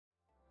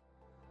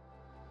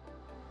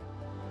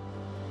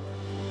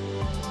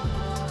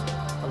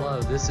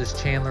This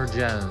is Chandler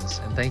Jones,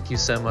 and thank you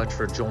so much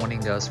for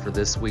joining us for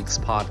this week's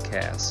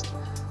podcast.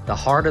 The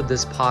heart of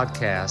this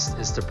podcast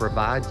is to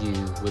provide you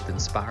with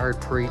inspired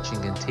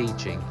preaching and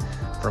teaching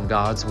from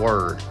God's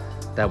Word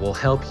that will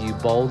help you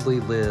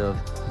boldly live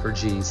for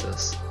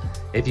Jesus.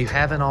 If you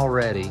haven't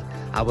already,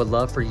 I would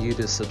love for you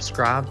to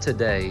subscribe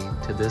today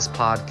to this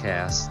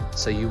podcast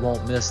so you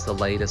won't miss the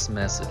latest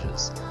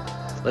messages.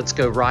 Let's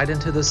go right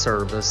into the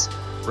service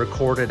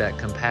recorded at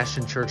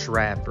Compassion Church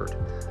Radford.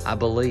 I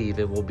believe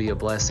it will be a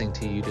blessing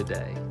to you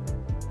today.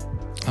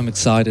 I'm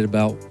excited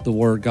about the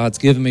word God's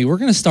given me. We're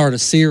going to start a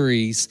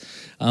series.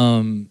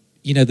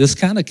 This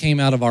kind of came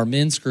out of our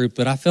men's group,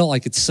 but I felt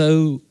like it's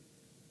so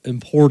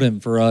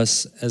important for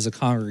us as a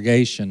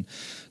congregation.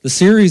 The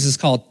series is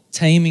called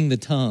Taming the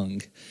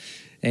Tongue.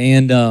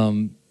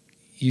 And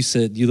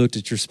you looked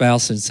at your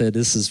spouse and said,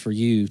 this is for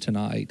you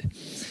tonight.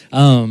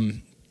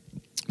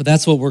 But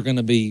that's what I'm going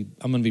to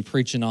be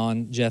preaching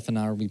on. Jeff and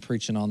I will be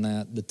preaching on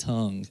that, the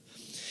tongue.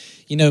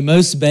 You know,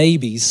 most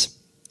babies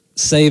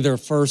say their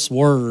first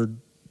word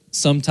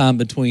sometime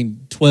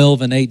between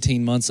 12 and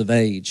 18 months of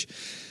age.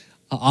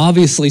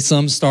 Obviously,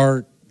 some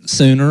start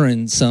sooner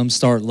and some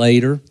start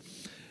later.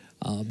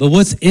 But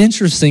what's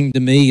interesting to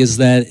me is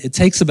that it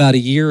takes about a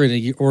year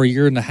or a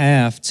year and a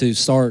half to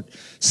start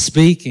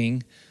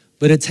speaking,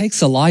 but it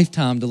takes a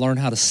lifetime to learn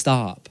how to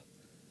stop.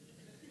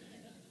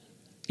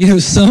 You know,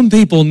 some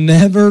people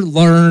never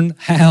learn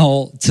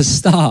how to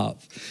stop.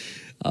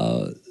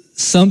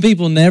 Some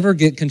people never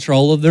get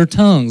control of their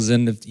tongues,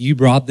 and if you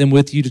brought them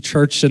with you to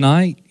church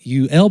tonight,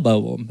 you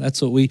elbow them.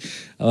 That's what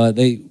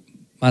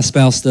my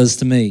spouse does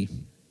to me.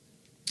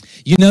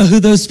 You know who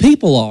those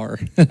people are.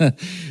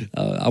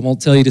 I won't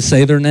tell you to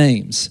say their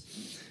names.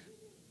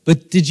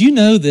 But did you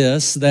know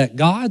this, that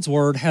God's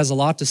Word has a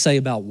lot to say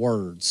about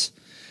words?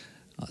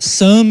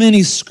 So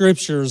many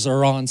scriptures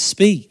are on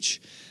speech.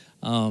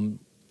 And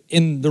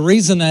the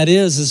reason that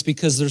is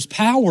because there's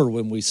power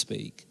when we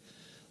speak.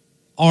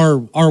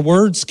 Our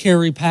words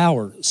carry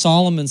power.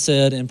 Solomon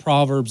said in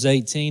Proverbs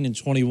 18 and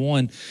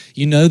 21,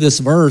 you know this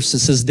verse, it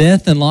says,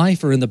 death and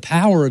life are in the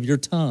power of your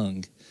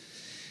tongue.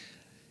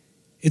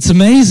 It's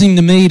amazing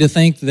to me to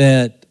think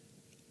that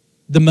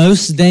the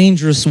most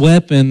dangerous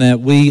weapon that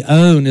we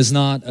own is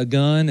not a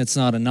gun, it's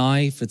not a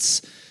knife,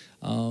 it's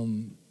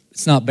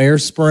not bear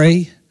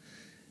spray.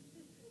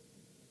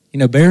 You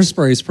know, bear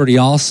spray is pretty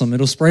awesome.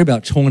 It'll spray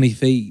about 20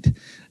 feet.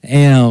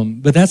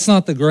 But that's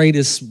not the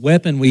greatest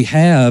weapon we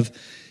have.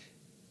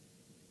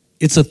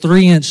 It's a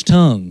 3-inch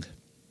tongue.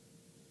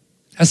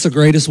 That's the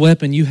greatest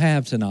weapon you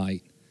have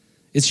tonight.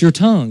 It's your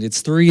tongue.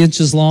 It's 3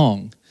 inches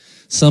long.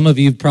 Some of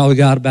you probably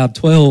got about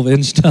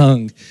 12-inch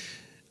tongue.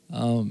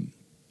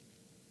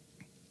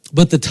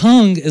 But the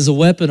tongue is a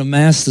weapon of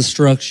mass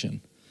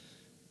destruction.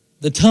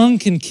 The tongue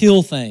can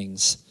kill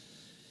things.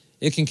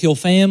 It can kill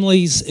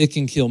families. It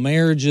can kill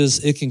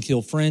marriages. It can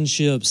kill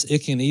friendships.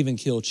 It can even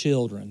kill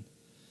children.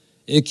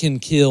 It can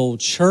kill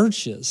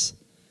churches.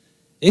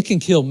 It can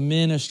kill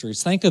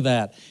ministries. Think of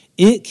that.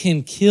 It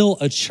can kill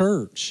a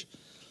church.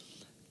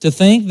 To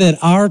think that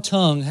our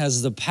tongue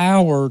has the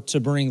power to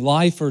bring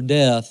life or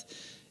death,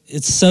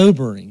 it's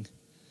sobering.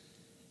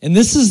 And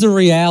this is the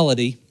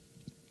reality.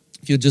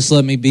 If you'll just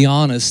let me be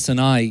honest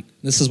tonight,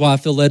 this is why I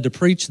feel led to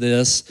preach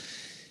this,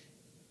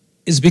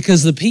 is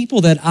because the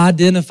people that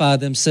identify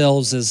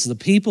themselves as the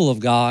people of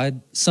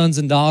God, sons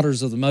and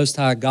daughters of the Most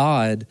High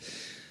God,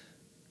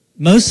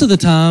 most of the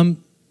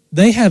time,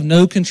 they have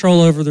no control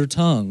over their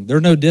tongue.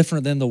 They're no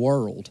different than the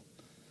world.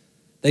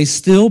 They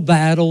still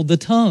battle the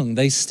tongue.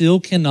 They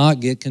still cannot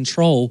get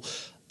control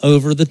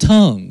over the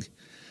tongue.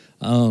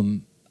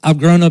 I've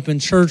grown up in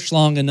church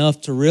long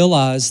enough to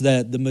realize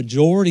that the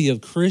majority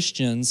of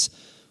Christians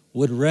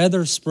would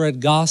rather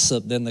spread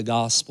gossip than the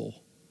gospel.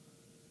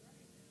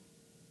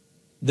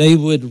 They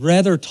would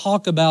rather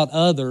talk about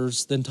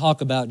others than talk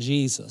about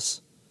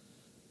Jesus.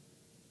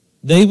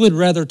 They would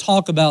rather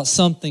talk about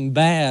something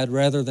bad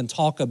rather than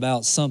talk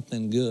about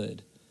something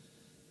good.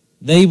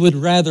 They would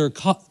rather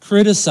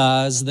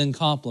criticize than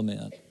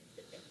compliment.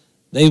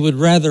 They would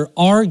rather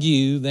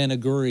argue than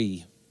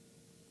agree.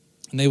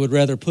 And they would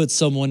rather put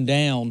someone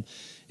down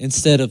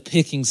instead of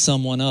picking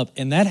someone up.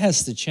 And that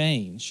has to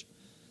change.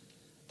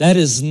 That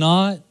is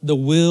not the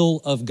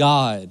will of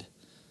God.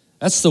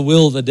 That's the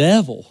will of the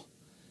devil,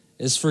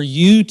 is for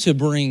you to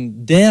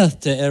bring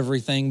death to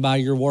everything by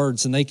your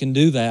words, and they can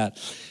do that.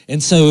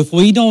 And so if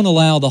we don't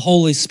allow the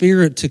Holy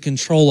Spirit to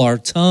control our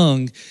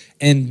tongue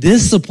and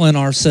discipline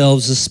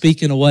ourselves to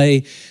speak in a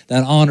way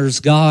that honors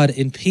God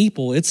and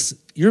people,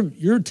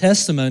 your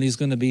testimony is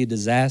going to be a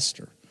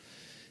disaster.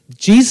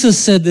 Jesus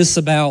said this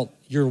about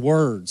your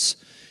words.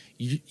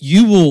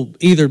 You will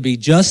either be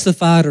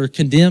justified or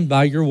condemned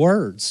by your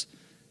words.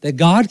 That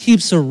God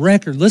keeps a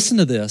record, listen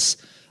to this,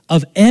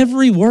 of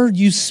every word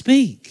you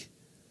speak.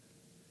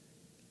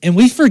 And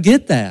we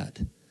forget that.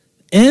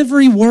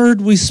 Every word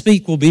we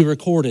speak will be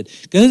recorded.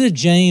 Go to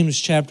James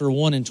chapter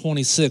 1 and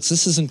 26.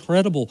 This is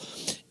incredible.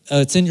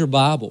 It's in your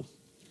Bible.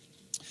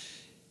 It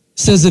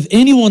says, if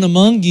anyone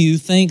among you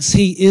thinks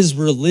he is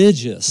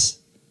religious,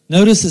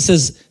 notice it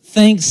says,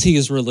 thinks he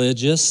is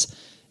religious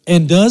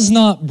and does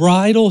not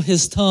bridle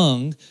his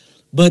tongue,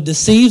 but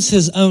deceives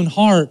his own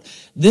heart,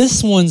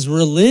 this one's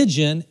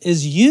religion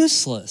is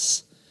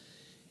useless.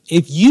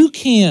 If you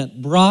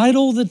can't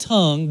bridle the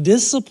tongue,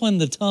 discipline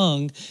the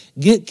tongue,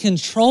 get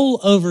control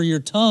over your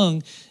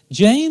tongue,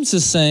 James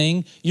is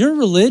saying your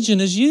religion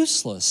is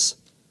useless.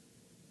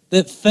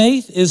 That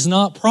faith is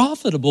not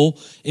profitable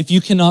if you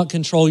cannot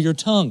control your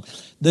tongue.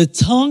 The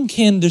tongue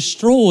can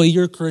destroy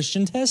your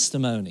Christian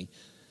testimony.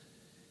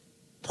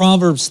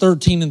 Proverbs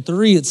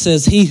 13:3, it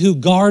says, he who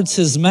guards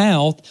his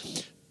mouth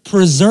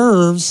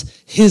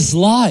preserves his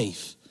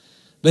life,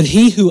 but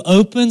he who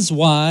opens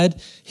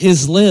wide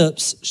his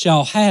lips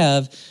shall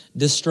have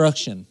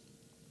destruction.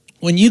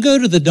 When you go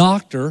to the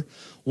doctor,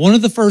 one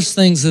of the first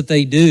things that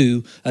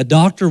a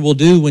doctor will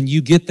do when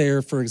you get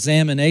there for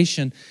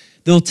examination,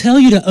 they'll tell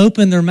you to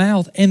open their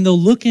mouth and they'll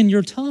look in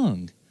your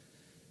tongue.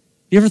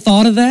 You ever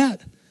thought of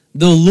that?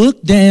 They'll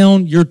look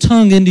down your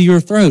tongue into your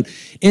throat.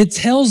 It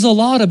tells a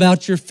lot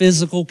about your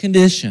physical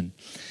condition.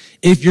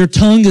 If your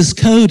tongue is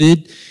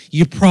coated,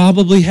 you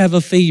probably have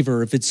a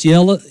fever. If it's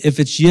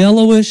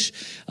yellowish,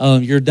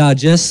 your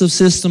digestive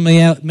system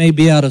may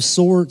be out of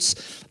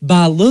sorts.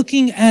 By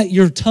looking at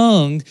your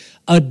tongue,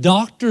 a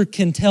doctor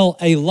can tell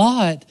a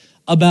lot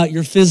about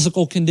your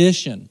physical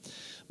condition.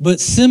 But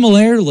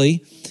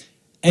similarly,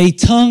 a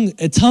tongue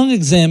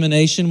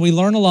examination, we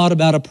learn a lot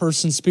about a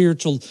person's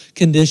spiritual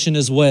condition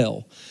as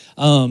well.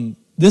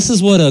 This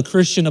is what a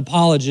Christian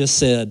apologist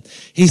said.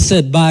 He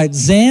said, by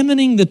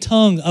examining the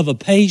tongue of a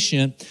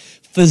patient,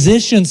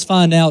 physicians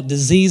find out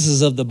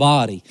diseases of the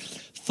body.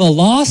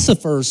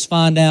 Philosophers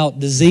find out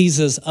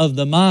diseases of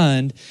the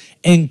mind,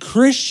 and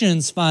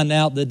Christians find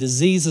out the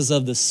diseases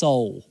of the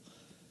soul.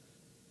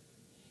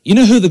 You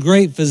know who the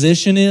great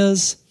physician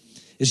is?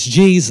 It's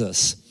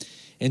Jesus.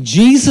 And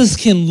Jesus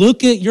can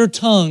look at your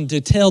tongue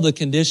to tell the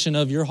condition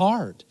of your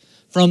heart.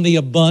 From the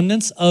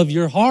abundance of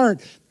your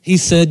heart, he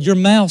said, your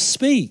mouth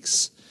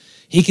speaks.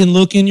 He can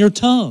look in your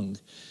tongue.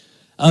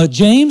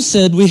 James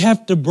said we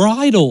have to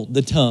bridle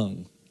the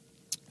tongue.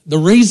 The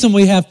reason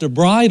we have to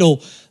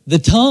bridle the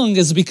tongue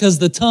is because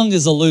the tongue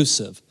is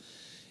elusive.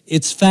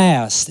 It's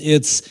fast.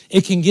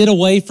 It can get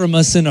away from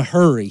us in a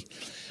hurry.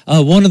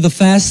 One of the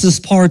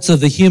fastest parts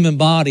of the human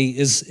body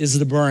is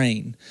the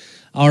brain.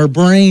 Our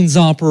brains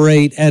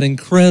operate at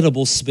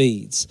incredible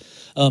speeds.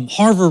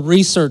 Harvard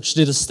Research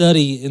did a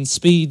study in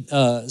speed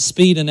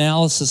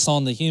analysis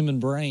on the human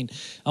brain.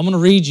 I'm going to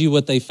read you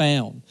what they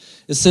found.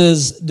 It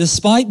says,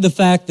 despite the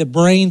fact that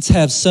brains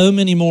have so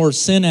many more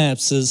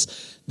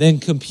synapses than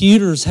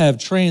computers have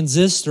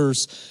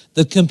transistors,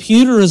 the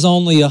computer is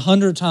only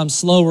 100 times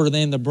slower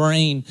than the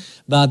brain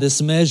by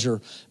this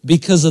measure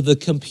because of the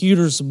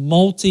computer's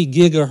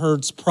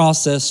multi-gigahertz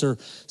processor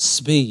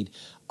speed.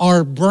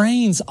 Our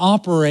brains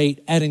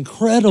operate at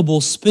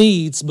incredible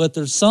speeds, but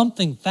there's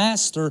something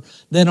faster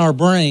than our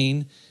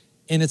brain,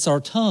 and it's our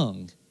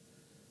tongue.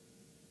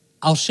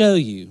 I'll show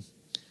you.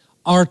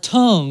 Our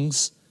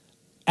tongues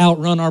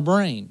outrun our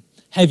brain.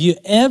 Have you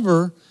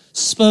ever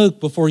spoke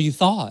before you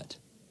thought?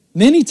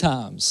 Many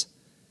times.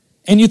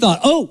 And you thought,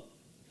 oh,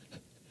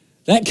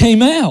 that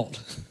came out.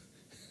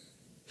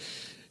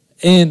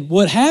 And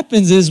what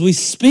happens is we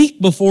speak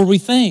before we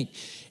think.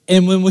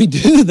 And when we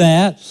do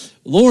that,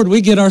 Lord, we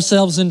get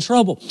ourselves in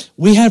trouble.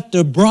 We have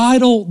to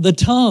bridle the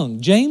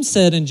tongue. James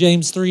said in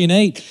James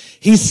 3:8,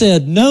 he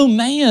said, no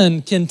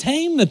man can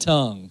tame the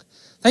tongue.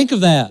 Think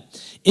of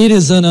that. It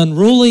is an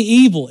unruly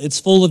evil. It's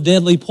full of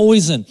deadly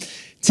poison.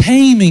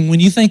 Taming, when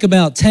you think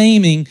about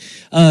taming,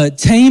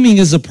 taming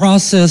is a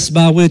process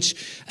by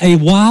which a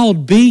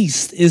wild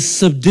beast is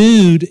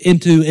subdued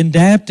into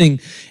adapting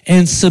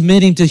and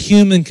submitting to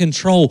human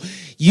control.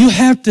 You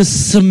have to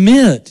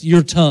submit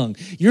your tongue.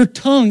 Your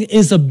tongue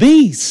is a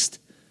beast.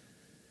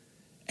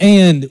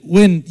 And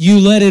when you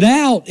let it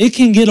out, it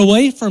can get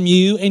away from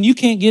you and you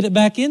can't get it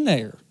back in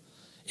there.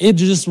 It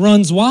just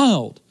runs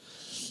wild.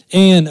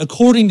 And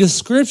according to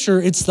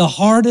Scripture, it's the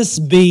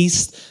hardest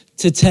beast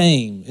to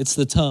tame. It's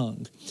the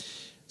tongue.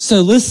 So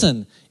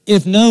listen,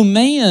 if no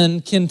man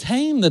can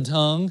tame the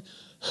tongue,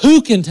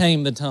 who can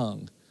tame the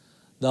tongue?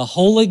 The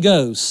Holy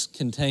Ghost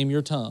can tame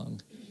your tongue.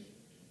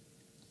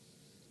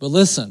 But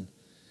listen,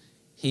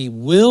 He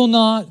will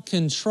not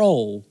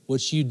control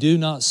what you do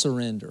not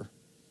surrender.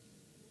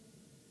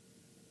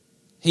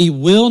 He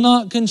will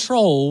not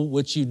control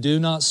what you do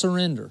not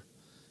surrender.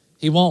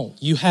 He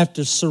won't. You have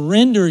to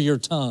surrender your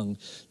tongue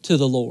to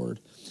the Lord.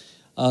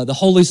 The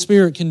Holy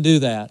Spirit can do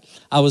that.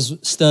 I was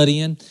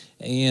studying,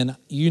 and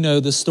you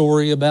know the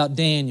story about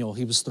Daniel.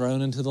 He was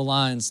thrown into the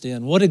lion's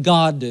den. What did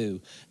God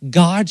do?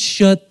 God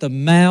shut the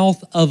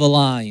mouth of a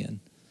lion.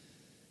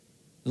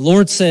 The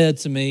Lord said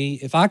to me,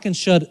 if I can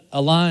shut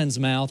a lion's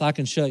mouth, I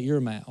can shut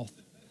your mouth.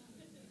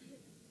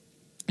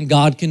 And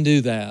God can do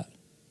that.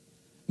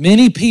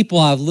 Many people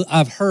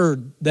I've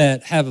heard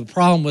that have a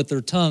problem with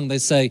their tongue, they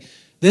say,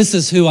 this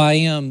is who I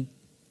am,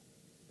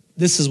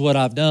 this is what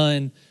I've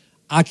done,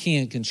 I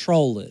can't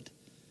control it.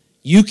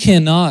 You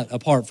cannot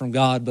apart from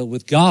God, but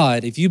with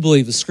God, if you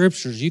believe the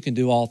Scriptures, you can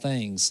do all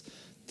things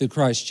through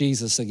Christ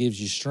Jesus that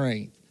gives you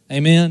strength.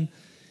 Amen?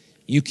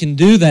 You can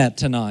do that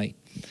tonight.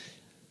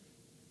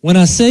 When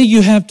I say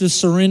you have to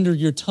surrender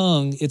your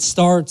tongue, it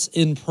starts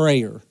in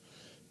prayer.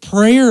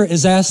 Prayer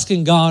is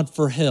asking God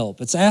for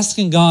help. It's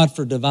asking God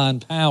for divine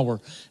power.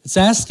 It's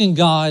asking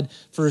God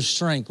for His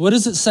strength. What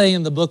does it say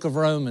in the book of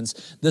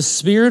Romans? The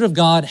Spirit of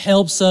God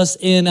helps us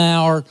in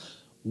our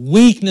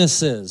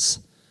weaknesses.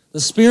 The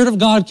Spirit of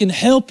God can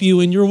help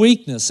you in your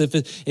weakness.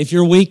 If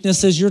your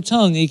weakness is your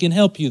tongue, He can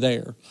help you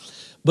there.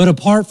 But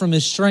apart from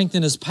His strength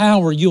and His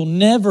power, you'll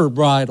never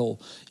bridle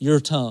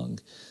your tongue.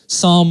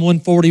 Psalm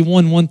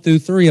 141, 1 through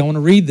 3. I want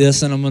to read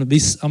this, and I'm going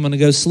to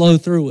go slow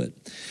through it.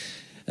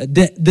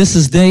 This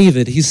is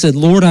David. He said,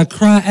 Lord, I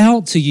cry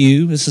out to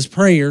you. This is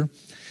prayer.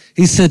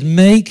 He said,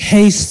 make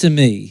haste to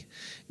me.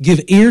 Give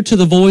ear to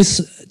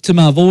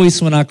my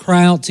voice when I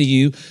cry out to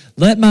you.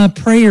 Let my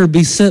prayer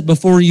be set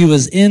before you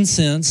as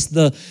incense,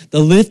 the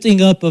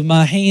lifting up of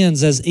my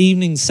hands as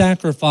evening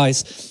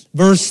sacrifice.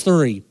 Verse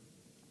 3.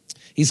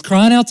 He's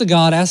crying out to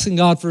God, asking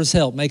God for His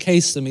help. Make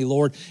haste to me,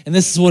 Lord. And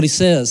this is what he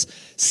says.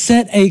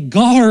 Set a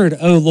guard,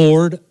 O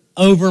Lord,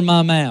 over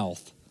my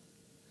mouth.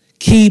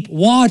 Keep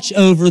watch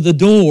over the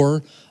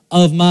door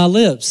of my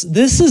lips.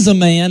 This is a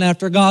man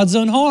after God's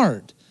own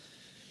heart.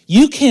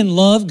 You can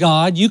love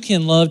God. You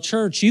can love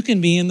church. You can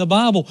be in the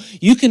Bible.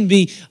 You can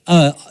be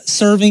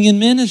serving in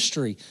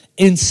ministry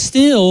and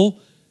still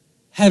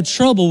have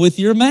trouble with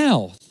your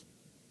mouth.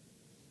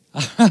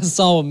 I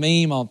saw a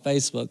meme on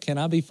Facebook. Can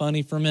I be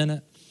funny for a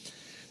minute?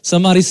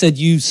 Somebody said,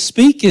 you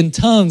speak in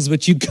tongues,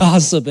 but you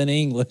gossip in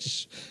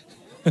English.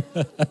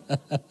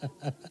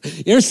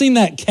 You ever seen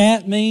that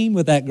cat meme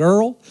with that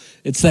girl?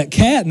 It's that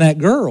cat and that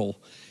girl.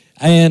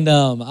 And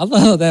I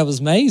thought that was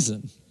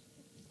amazing.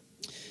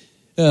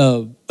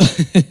 But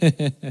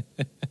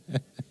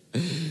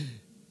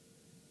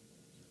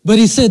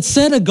he said,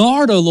 set a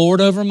guard, O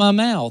Lord, over my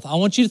mouth. I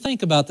want you to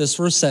think about this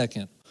for a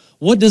second.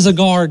 What does a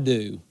guard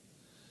do?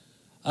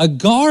 A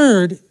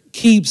guard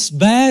keeps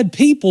bad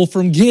people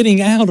from getting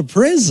out of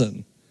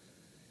prison.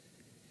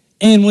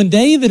 And when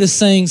David is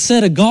saying,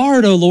 set a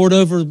guard, O Lord,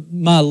 over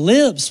my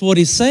lips, what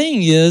he's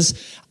saying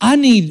is, I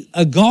need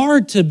a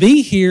guard to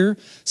be here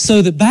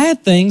so that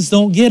bad things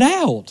don't get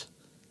out.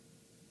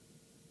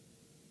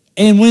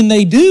 And when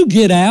they do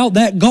get out,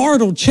 that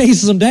guard will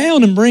chase them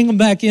down and bring them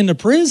back into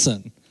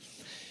prison.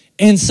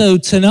 And so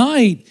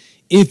tonight,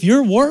 if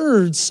your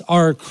words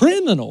are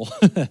criminal,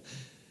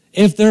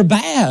 if they're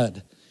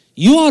bad,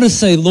 you ought to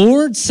say,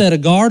 Lord, set a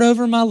guard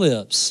over my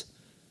lips,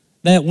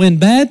 that when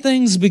bad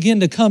things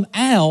begin to come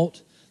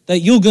out, that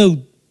you'll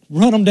go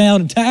run them down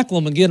and tackle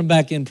them and get them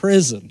back in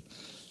prison.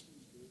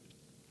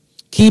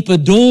 Keep a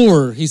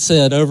door, he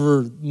said,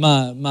 over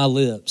my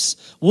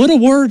lips. What a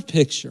word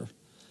picture.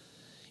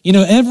 You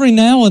know, every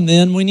now and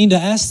then we need to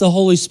ask the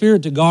Holy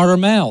Spirit to guard our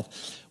mouth.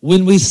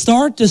 When we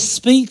start to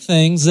speak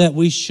things that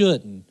we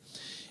shouldn't.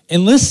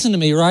 And listen to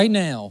me right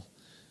now.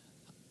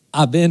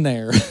 I've been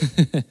there.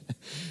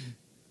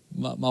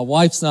 My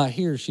wife's not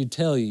here. She'd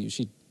tell you.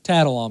 She'd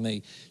tattle on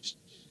me.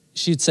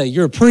 She'd say,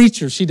 you're a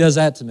preacher. She does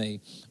that to me.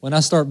 When I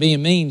start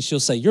being mean, she'll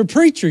say, you're a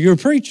preacher, you're a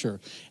preacher.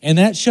 And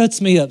that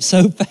shuts me up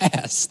so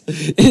fast.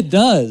 It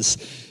does.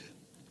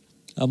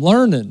 I'm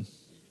learning.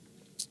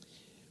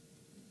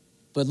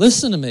 But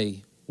listen to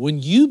me. When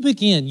you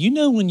begin, you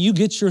know when you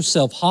get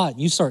yourself hot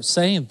and you start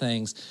saying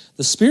things,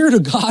 the Spirit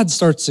of God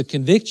starts to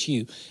convict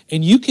you.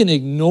 And you can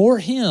ignore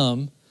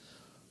Him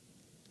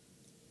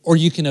or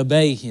you can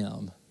obey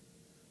Him.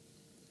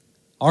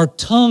 Our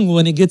tongue,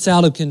 when it gets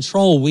out of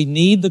control, we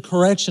need the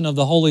correction of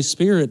the Holy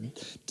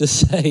Spirit to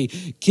say,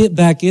 get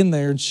back in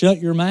there and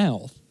shut your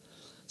mouth.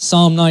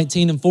 Psalm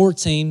 19 and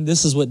 14,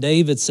 this is what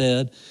David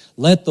said,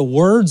 let the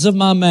words of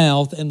my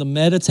mouth and the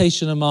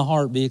meditation of my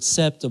heart be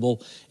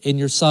acceptable in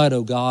your sight,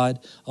 O God,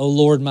 O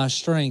Lord, my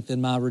strength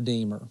and my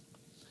Redeemer.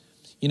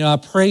 You know, I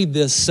prayed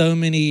this so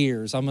many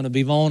years. I'm going to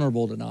be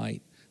vulnerable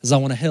tonight because I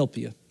want to help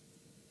you.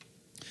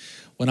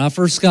 When I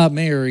first got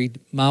married,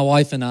 my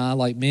wife and I,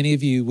 like many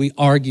of you, we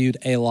argued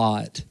a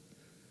lot.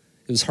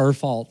 It was her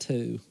fault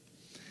too.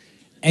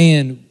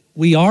 And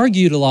we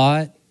argued a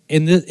lot,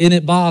 and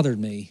it bothered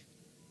me.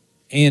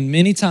 And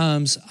many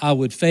times I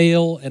would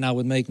fail, and I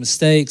would make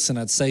mistakes, and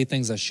I'd say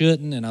things I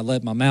shouldn't, and I'd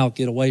let my mouth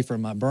get away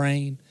from my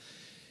brain.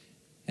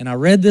 And I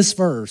read this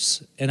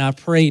verse, and I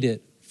prayed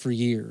it for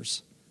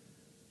years.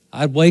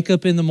 I'd wake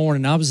up in the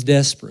morning, I was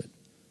desperate.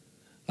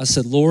 I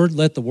said, Lord,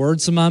 let the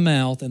words of my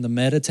mouth and the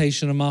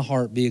meditation of my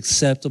heart be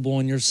acceptable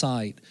in your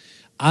sight.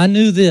 I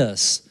knew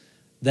this,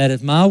 that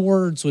if my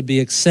words would be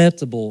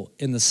acceptable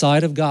in the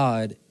sight of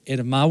God,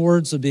 and if my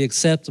words would be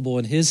acceptable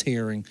in His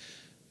hearing,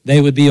 they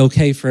would be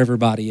okay for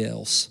everybody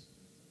else.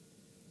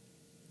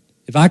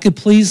 If I could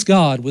please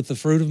God with the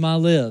fruit of my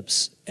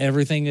lips,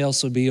 everything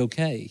else would be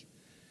okay.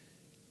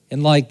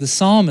 And like the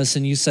psalmist,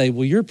 and you say,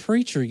 well, you're a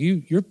preacher.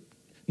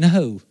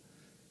 No.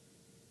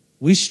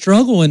 We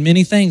struggle in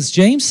many things.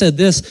 James said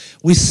this,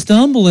 we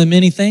stumble in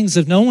many things.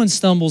 If no one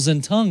stumbles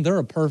in tongue, they're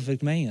a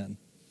perfect man.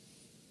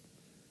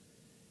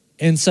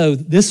 And so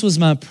this was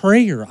my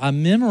prayer. I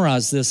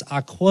memorized this.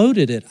 I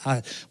quoted it.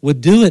 I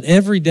would do it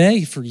every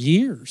day for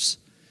years.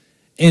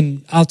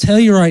 And I'll tell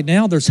you right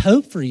now, there's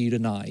hope for you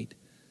tonight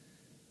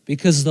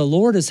because the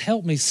Lord has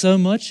helped me so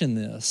much in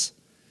this.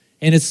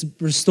 And it's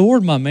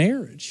restored my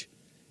marriage.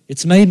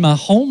 It's made my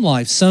home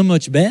life so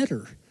much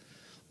better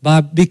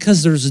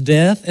because there's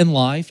death and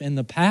life and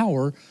the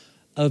power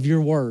of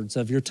your words,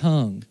 of your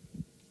tongue.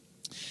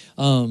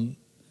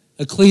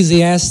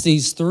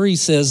 Ecclesiastes 3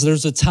 says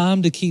there's a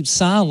time to keep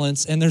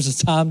silence and there's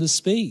a time to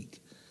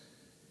speak.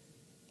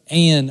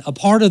 And a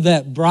part of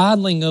that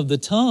bridling of the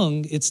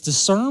tongue, it's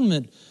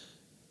discernment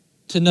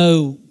to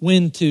know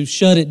when to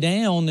shut it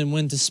down and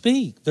when to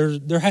speak.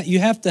 You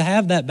have to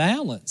have that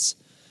balance.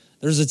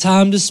 There's a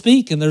time to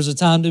speak and there's a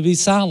time to be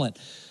silent.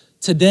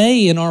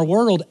 Today in our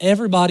world,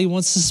 everybody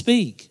wants to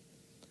speak.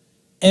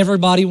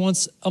 Everybody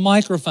wants a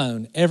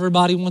microphone.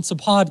 Everybody wants a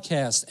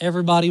podcast.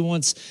 Everybody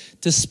wants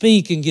to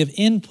speak and give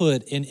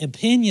input and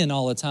opinion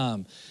all the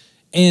time.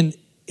 And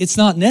it's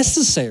not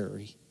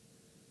necessary.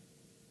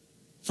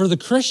 For the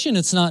Christian,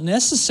 it's not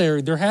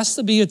necessary. There has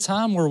to be a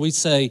time where we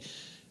say,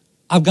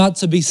 I've got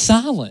to be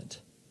silent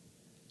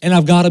and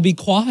I've got to be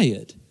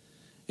quiet.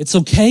 It's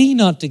okay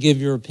not to give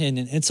your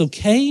opinion. It's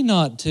okay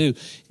not to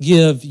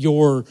give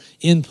your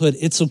input.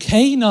 It's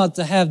okay not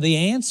to have the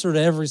answer to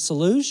every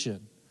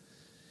solution.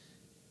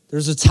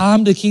 There's a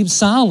time to keep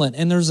silent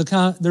and there's a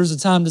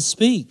time to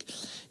speak.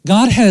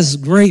 God has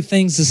great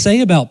things to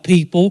say about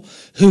people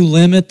who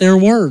limit their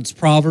words.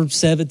 Proverbs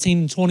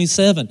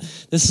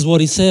 17:27. This is what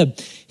he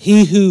said.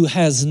 He who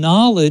has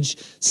knowledge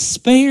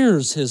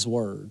spares his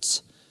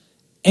words,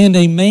 and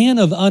a man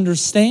of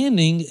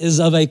understanding is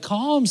of a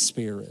calm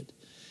spirit.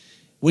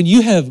 When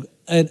you have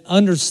an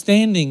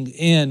understanding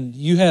and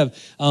you have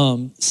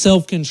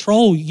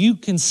self-control, you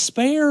can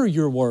spare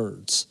your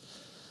words.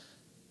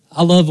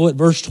 I love what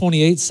verse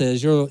 28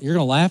 says. You're going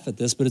to laugh at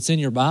this, but it's in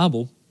your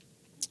Bible.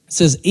 It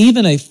says,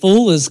 even a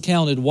fool is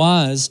counted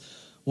wise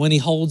when he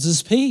holds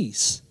his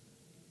peace.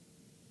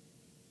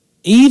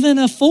 Even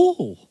a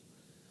fool,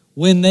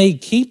 when they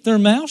keep their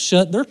mouth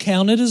shut, they're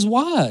counted as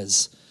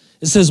wise.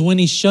 It says, when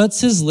he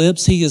shuts his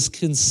lips, he is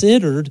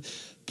considered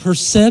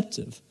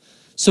perceptive.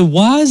 So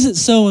why is it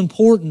so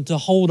important to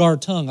hold our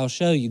tongue? I'll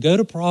show you. Go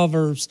to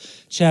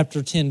Proverbs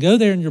chapter 10. Go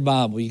there in your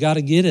Bible. You got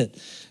to get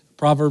it.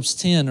 Proverbs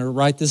 10, or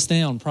write this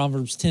down.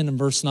 Proverbs 10 and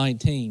verse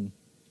 19.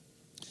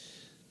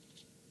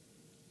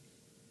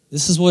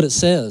 This is what it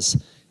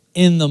says.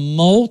 In the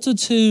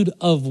multitude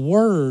of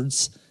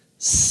words,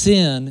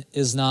 sin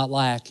is not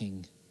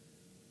lacking.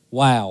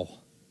 Wow.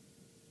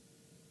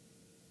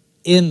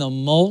 In the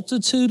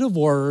multitude of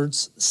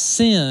words,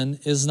 sin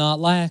is not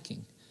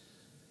lacking.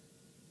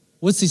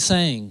 What's he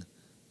saying?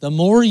 The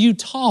more you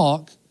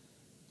talk,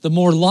 the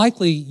more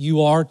likely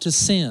you are to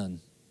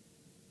sin.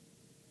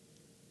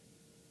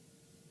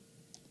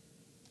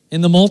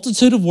 In the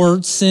multitude of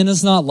words, sin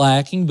is not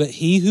lacking, but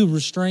he who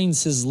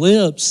restrains his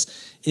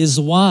lips is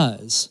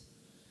wise.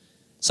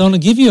 So I'm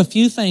going to give you a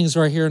few things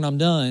right here and I'm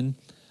done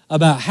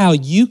about how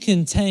you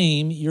can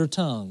tame your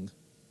tongue.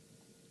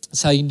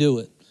 That's how you can do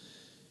it.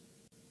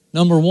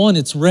 Number one,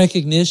 it's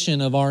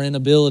recognition of our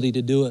inability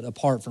to do it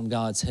apart from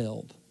God's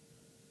help.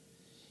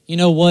 You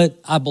know what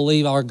I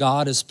believe our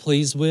God is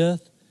pleased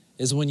with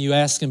is when you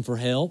ask Him for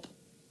help.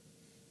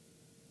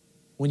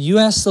 When you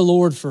ask the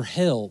Lord for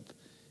help,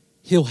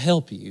 He'll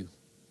help you.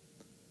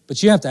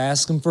 But you have to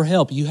ask Him for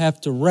help. You have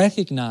to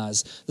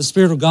recognize. The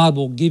Spirit of God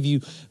will give you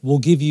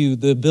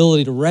the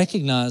ability to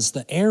recognize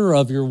the error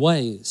of your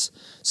ways.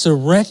 So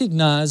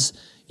recognize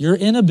your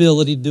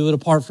inability to do it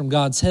apart from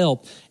God's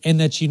help and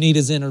that you need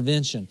His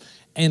intervention.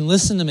 And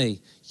listen to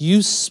me.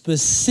 You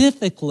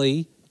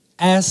specifically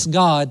ask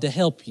God to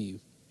help you.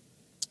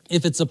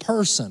 If it's a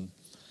person,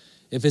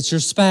 if it's your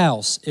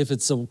spouse, if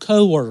it's a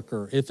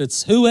coworker, if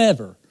it's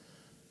whoever,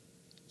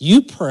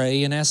 you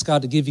pray and ask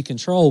God to give you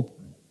control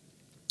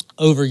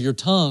over your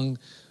tongue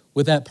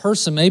with that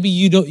person. Maybe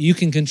you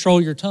can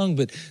control your tongue,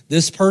 but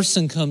this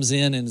person comes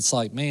in and it's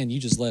like, man, you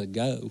just let it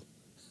go.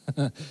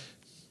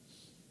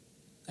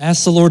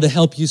 Ask the Lord to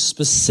help you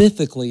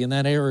specifically in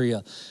that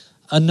area.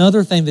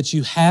 Another thing that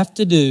you have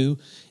to do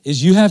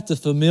is you have to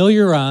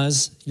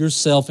familiarize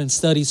yourself and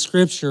study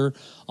Scripture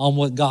on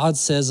what God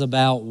says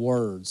about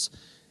words.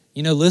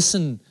 You know,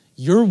 listen,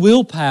 your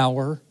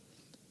willpower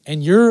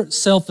and your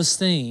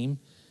self-esteem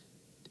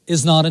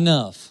is not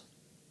enough.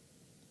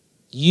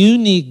 You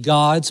need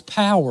God's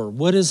power.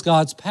 What is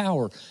God's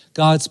power?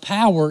 God's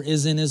power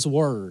is in His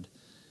Word.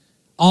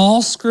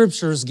 All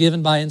Scripture is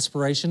given by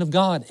inspiration of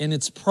God, and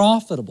it's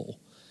profitable.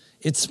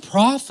 It's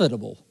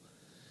profitable.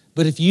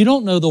 But if you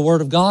don't know the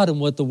Word of God and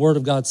what the Word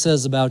of God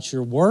says about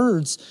your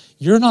words,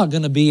 you're not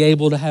going to be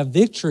able to have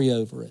victory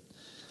over it.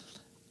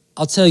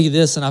 I'll tell you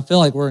this, and I feel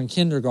like we're in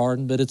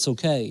kindergarten, but it's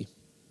okay.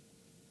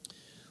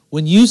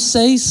 When you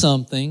say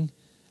something,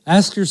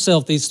 ask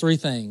yourself these three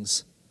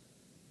things.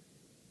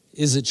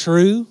 Is it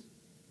true?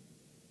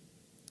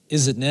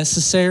 Is it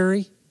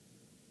necessary?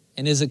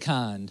 And is it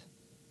kind?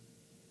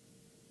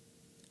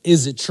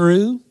 Is it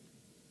true?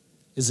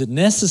 Is it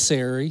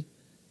necessary?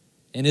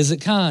 And is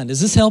it kind? Is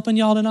this helping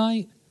y'all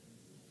tonight?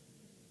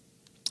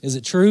 Is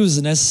it true? Is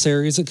it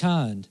necessary? Is it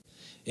kind?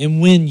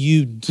 And when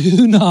you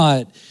do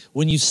not,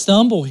 when you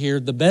stumble here,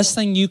 the best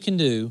thing you can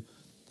do,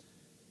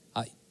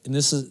 and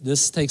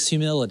this takes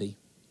humility.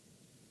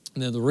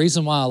 Now, the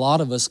reason why a lot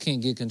of us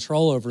can't get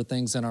control over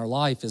things in our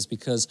life is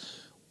because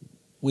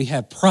we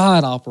have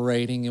pride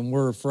operating and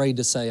we're afraid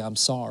to say, I'm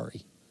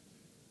sorry.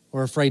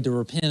 We're afraid to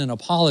repent and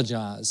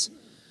apologize.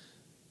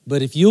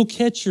 But if you'll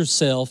catch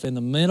yourself in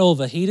the middle of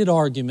a heated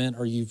argument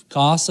or you've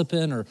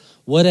gossiping or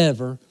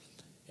whatever,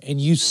 and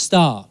you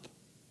stop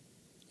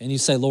and you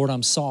say, Lord,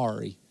 I'm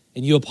sorry,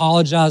 and you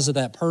apologize to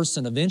that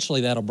person,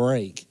 eventually that'll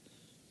break.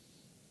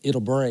 It'll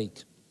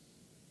break.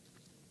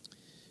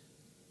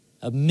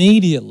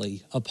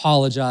 Immediately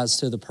apologize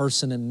to the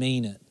person and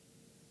mean it.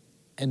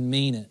 And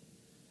mean it.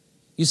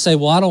 You say,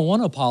 well, I don't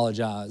want to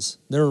apologize.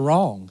 They're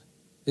wrong.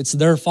 It's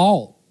their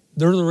fault.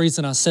 They're the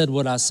reason I said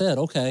what I said.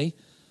 Okay,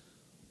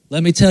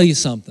 let me tell you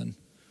something.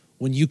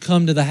 When you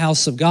come to the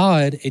house of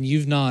God and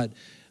you've not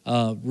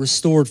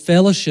restored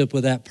fellowship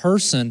with that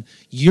person,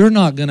 you're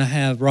not going to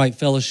have right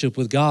fellowship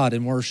with God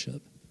in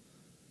worship.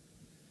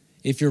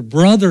 If your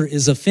brother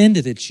is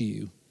offended at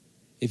you,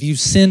 if you've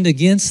sinned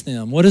against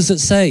them, what does it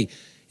say?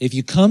 If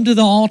you come to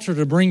the altar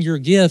to bring your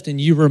gift and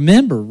you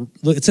remember,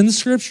 it's in the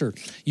scripture,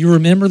 you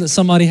remember that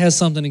somebody has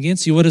something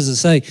against you, what does it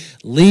say?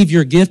 Leave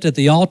your gift at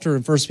the altar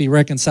and first be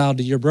reconciled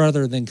to your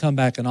brother, then come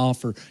back and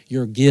offer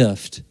your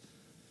gift.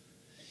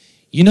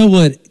 You know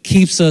what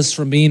keeps us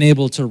from being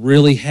able to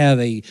really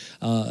have a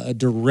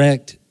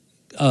direct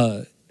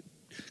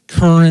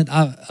current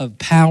of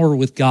power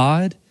with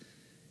God?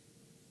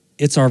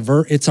 It's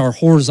our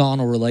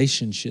horizontal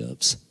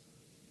relationships.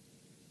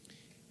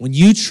 When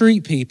you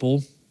treat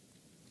people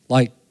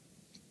like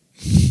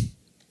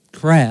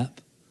crap,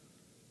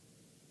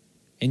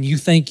 and you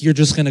think you're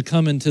just going to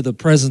come into the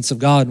presence of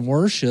God and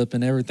worship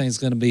and everything's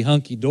going to be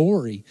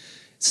hunky-dory,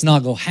 it's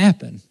not going to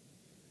happen.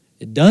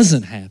 It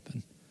doesn't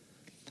happen.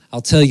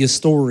 I'll tell you a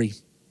story.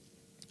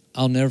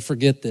 I'll never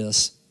forget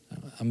this.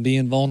 I'm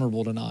being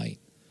vulnerable tonight.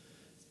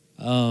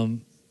 I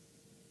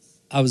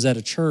was at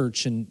a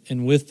church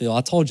in Whitfield.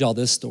 I told y'all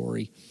this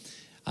story.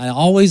 I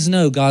always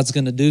know God's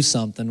going to do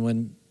something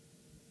when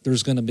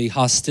there's going to be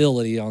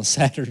hostility on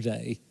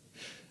Saturday.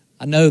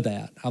 I know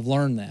that. I've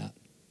learned that.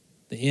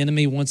 The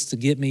enemy wants to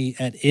get me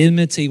at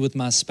enmity with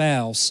my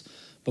spouse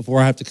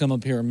before I have to come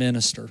up here and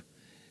minister.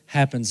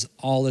 Happens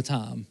all the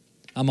time.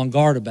 I'm on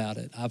guard about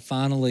it. I'm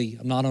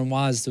not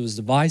unwise to his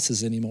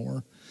devices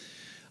anymore.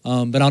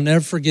 But I'll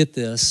never forget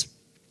this.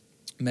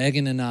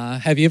 Megan and I,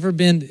 have you ever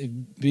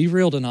been, be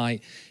real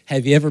tonight,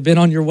 have you ever been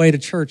on your way to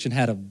church and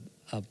had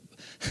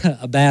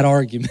a bad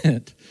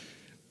argument?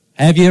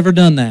 Have you ever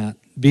done that?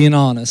 Being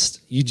honest,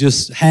 you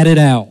just had it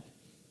out.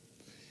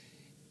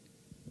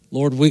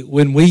 Lord,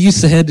 when we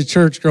used to head to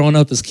church growing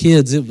up as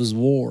kids, it was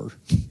war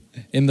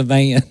in the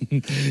van,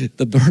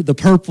 the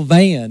purple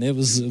van. It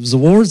was a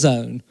war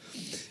zone.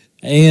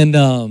 And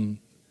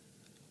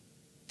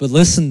but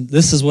listen,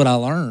 this is what I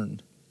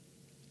learned.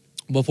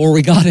 Before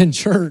we got in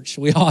church,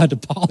 we all had to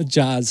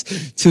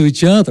apologize to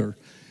each other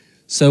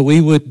so we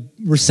would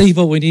receive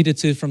what we needed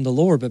to from the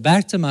Lord. But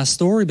back to my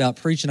story about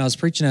preaching. I was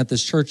preaching at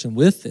this church in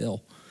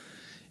Whitfield.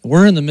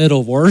 We're in the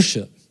middle of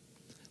worship.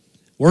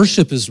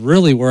 Worship is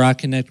really where I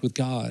connect with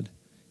God.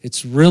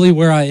 It's really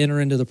where I enter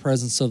into the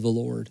presence of the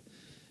Lord.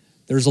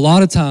 There's a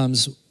lot of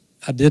times,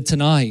 I did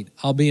tonight,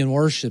 I'll be in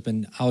worship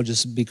and I'll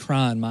just be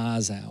crying my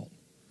eyes out.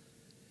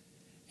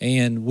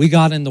 And we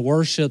got into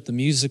worship, the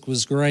music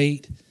was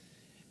great,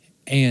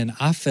 and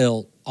I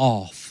felt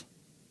off,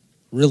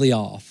 really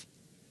off.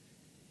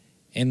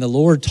 And the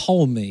Lord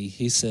told me,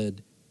 he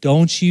said,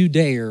 don't you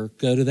dare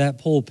go to that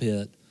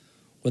pulpit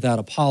without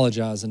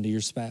apologizing to your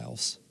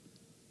spouse.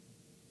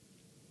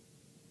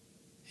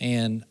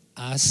 And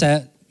I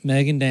sat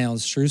Megan down,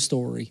 it's a true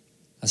story.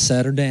 I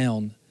sat her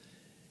down,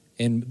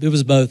 and it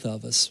was both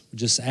of us,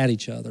 just at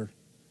each other.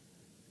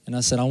 And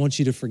I said, I want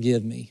you to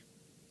forgive me.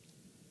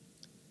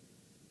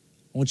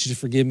 I want you to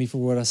forgive me for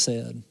what I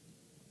said.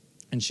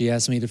 And she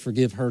asked me to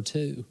forgive her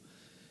too.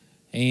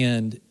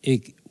 And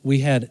we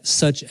had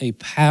such a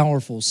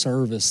powerful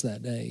service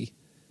that day.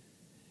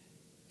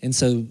 And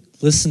so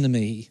listen to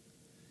me.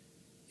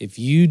 If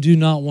you do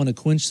not want to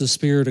quench the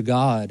Spirit of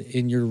God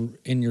in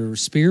your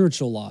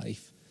spiritual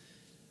life,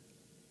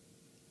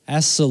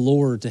 ask the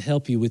Lord to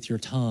help you with your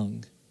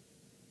tongue.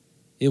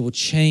 It will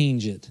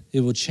change it.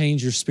 It will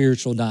change your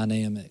spiritual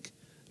dynamic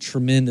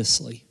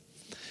tremendously.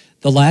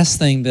 The last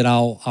thing that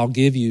I'll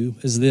give you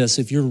is this.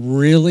 If you're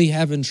really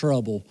having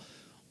trouble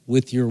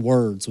with your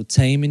words, with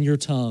taming your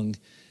tongue,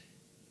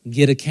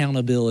 get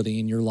accountability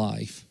in your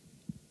life.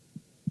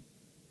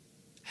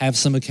 Have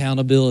some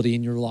accountability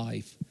in your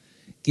life.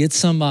 Get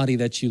somebody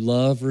that you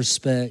love,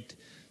 respect,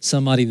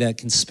 somebody that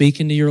can speak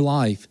into your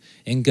life,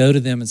 and go to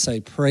them and say,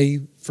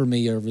 pray for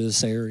me over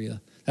this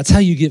area. That's how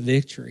you get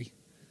victory.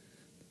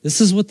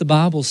 This is what the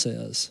Bible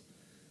says.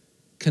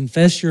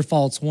 Confess your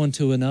faults one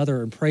to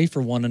another and pray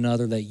for one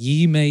another that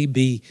ye may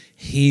be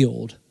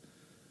healed.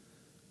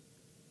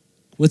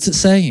 What's it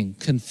saying?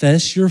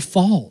 Confess your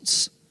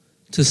faults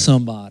to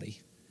somebody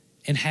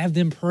and have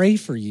them pray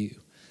for you.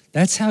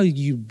 That's how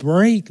you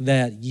break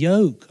that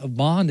yoke of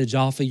bondage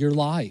off of your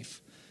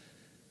life.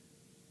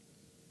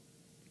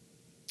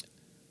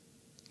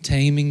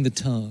 Taming the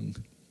tongue.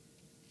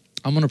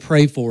 I'm going to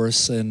pray for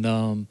us, and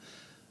I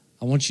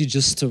want you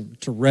just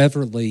to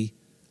reverently,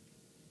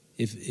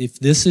 if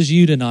this is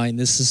you tonight and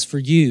this is for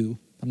you,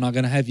 I'm not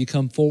going to have you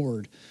come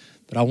forward,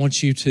 but I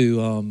want you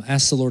to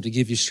ask the Lord to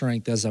give you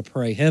strength as I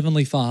pray.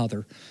 Heavenly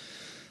Father,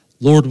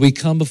 Lord, we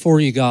come before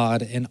you,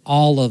 God, and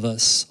all of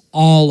us,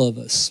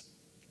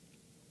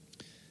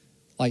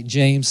 like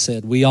James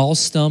said, we all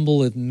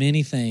stumble at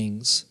many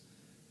things.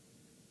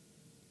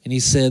 And he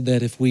said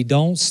that if we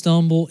don't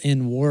stumble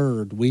in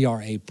word, we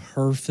are a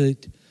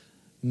perfect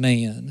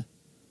man.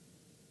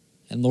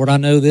 And Lord, I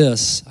know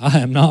this, I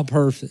am not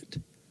perfect.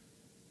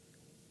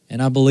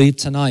 And I believe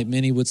tonight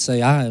many would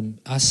say,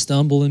 I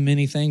stumble in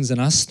many things,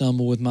 and I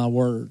stumble with my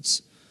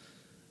words.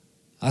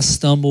 I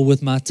stumble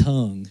with my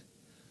tongue.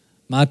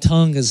 My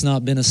tongue has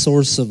not been a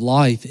source of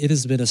life. It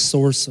has been a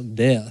source of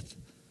death.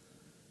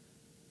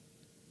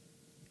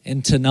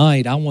 And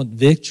tonight, I want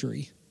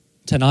victory.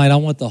 Tonight, I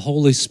want the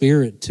Holy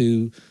Spirit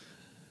to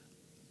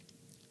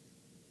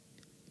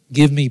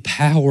give me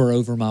power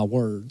over my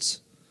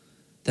words.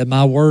 That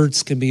my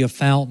words can be a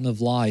fountain of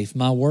life.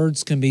 My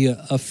words can be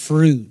a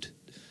fruit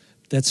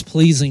that's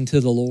pleasing to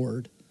the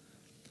Lord.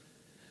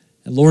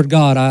 And Lord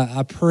God,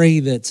 I pray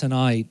that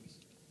tonight,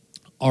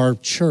 our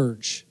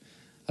church,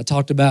 I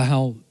talked about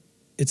how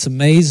it's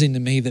amazing to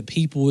me that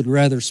people would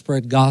rather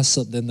spread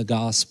gossip than the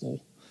gospel.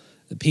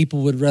 That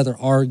people would rather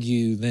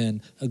argue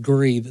than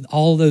agree.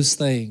 All those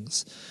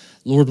things.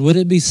 Lord, would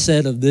it be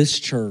said of this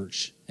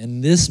church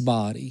and this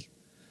body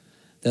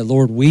that,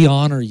 Lord, we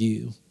honor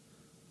you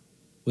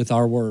with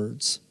our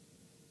words.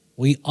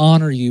 We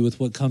honor you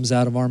with what comes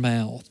out of our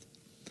mouth.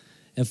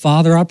 And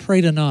Father, I pray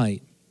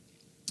tonight,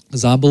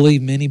 as I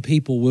believe many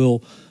people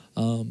will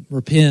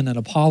repent and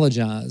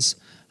apologize,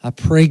 I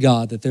pray,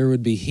 God, that there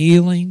would be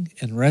healing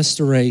and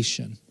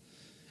restoration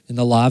in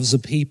the lives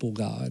of people,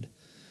 God.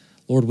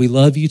 Lord, we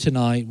love you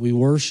tonight. We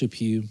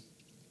worship you,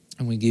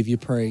 and we give you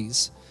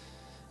praise.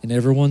 And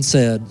everyone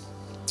said,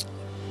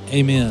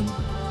 amen.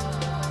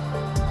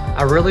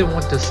 I really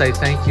want to say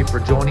thank you for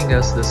joining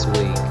us this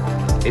week.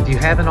 If you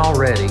haven't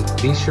already,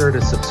 be sure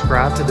to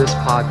subscribe to this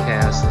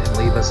podcast and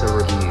leave us a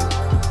review.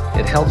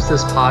 It helps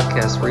this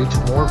podcast reach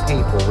more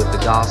people with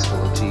the gospel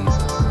of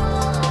Jesus.